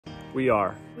We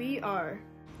are. We are.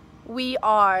 We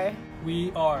are.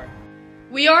 We are.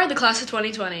 We are the class of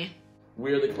 2020.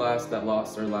 We are the class that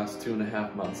lost our last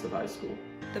 2.5 months of high school.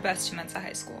 The best 2 months of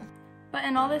high school. But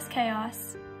in all this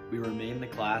chaos, We remain the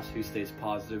class who stays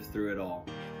positive through it all.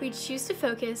 We choose to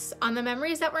focus on the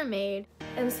memories that were made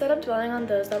instead of dwelling on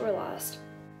those that were lost.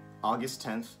 August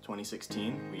 10th,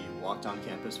 2016, we walked on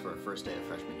campus for our first day of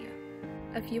freshman year.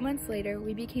 A few months later,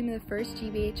 we became the first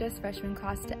GBHS freshman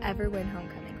class to ever win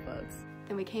homecoming clothes.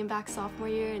 Then we came back sophomore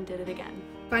year and did it again.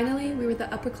 Finally, we were the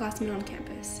upperclassmen on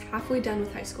campus, halfway done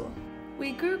with high school.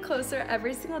 We grew closer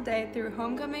every single day through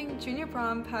homecoming, junior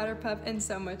prom, powder puff, and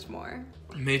so much more.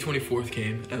 May 24th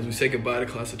came, and as we said goodbye to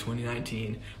class of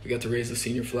 2019, we got to raise the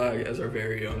senior flag as our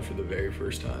very own for the very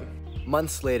first time.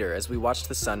 Months later, as we watched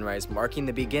the sunrise marking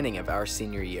the beginning of our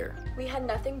senior year, we had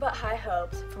nothing but high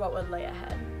hopes for what would lay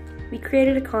ahead. We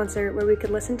created a concert where we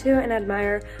could listen to and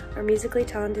admire our musically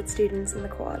talented students in the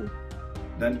quad.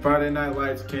 Then Friday Night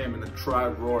Lights came and the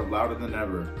tribe roared louder than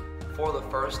ever. For the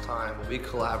first time, we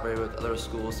collaborated with other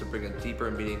schools to bring a deeper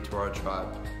meaning to our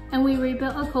tribe. And we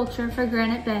rebuilt a culture for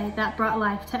Granite Bay that brought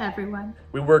life to everyone.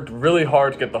 We worked really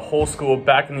hard to get the whole school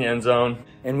back in the end zone.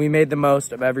 And we made the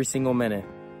most of every single minute.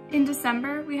 In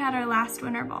December, we had our last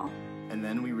winter ball. And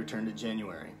then we returned to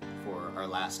January for our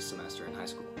last semester in high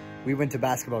school. We went to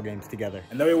basketball games together.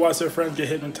 And then we watched our friends get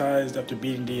hypnotized after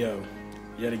beating D.O.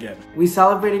 yet again. We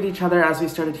celebrated each other as we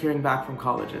started hearing back from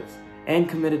colleges and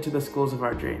committed to the schools of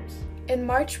our dreams. In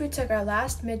March, we took our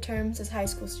last midterms as high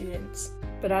school students.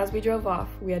 But as we drove off,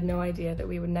 we had no idea that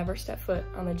we would never step foot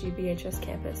on the GBHS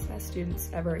campus as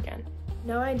students ever again.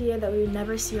 No idea that we would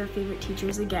never see our favorite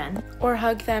teachers again, or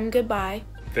hug them goodbye.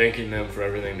 Thanking them for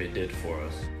everything they did for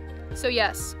us. So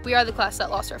yes, we are the class that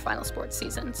lost our final sports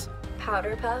seasons.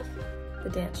 Powder puff. The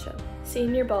dance show.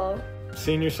 Senior ball.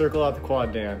 Senior circle at the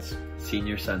quad dance.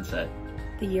 Senior sunset.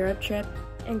 The Europe trip.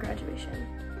 And graduation.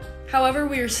 However,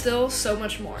 we are still so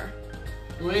much more.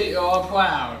 We are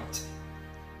proud.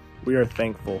 We are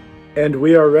thankful. And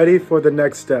we are ready for the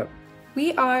next step.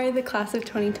 We are the class of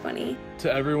 2020.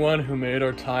 To everyone who made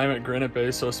our time at Granite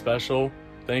Bay so special,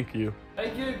 thank you.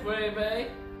 Thank you, Granite Bay.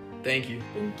 Thank you.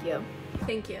 Thank you.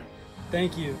 Thank you.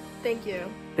 Thank you. Thank you.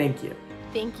 Thank you.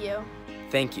 Thank you.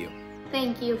 Thank you.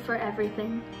 Thank you for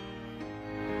everything.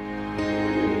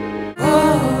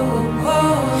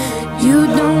 You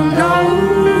don't know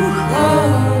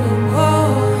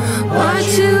what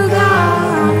you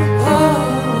got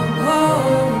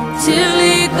till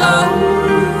it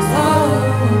goes,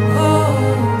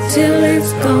 till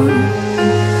it's gone.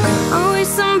 I wish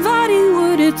somebody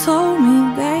would have told me,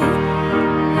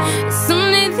 babe,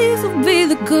 someday these will be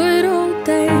the good old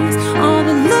days. All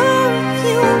the love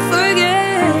you won't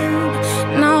forget,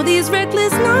 and all these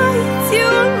reckless nights you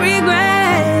won't regret.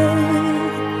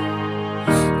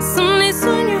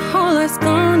 Soon your whole life's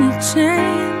gonna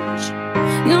change.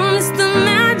 You'll miss the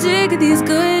magic of these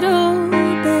good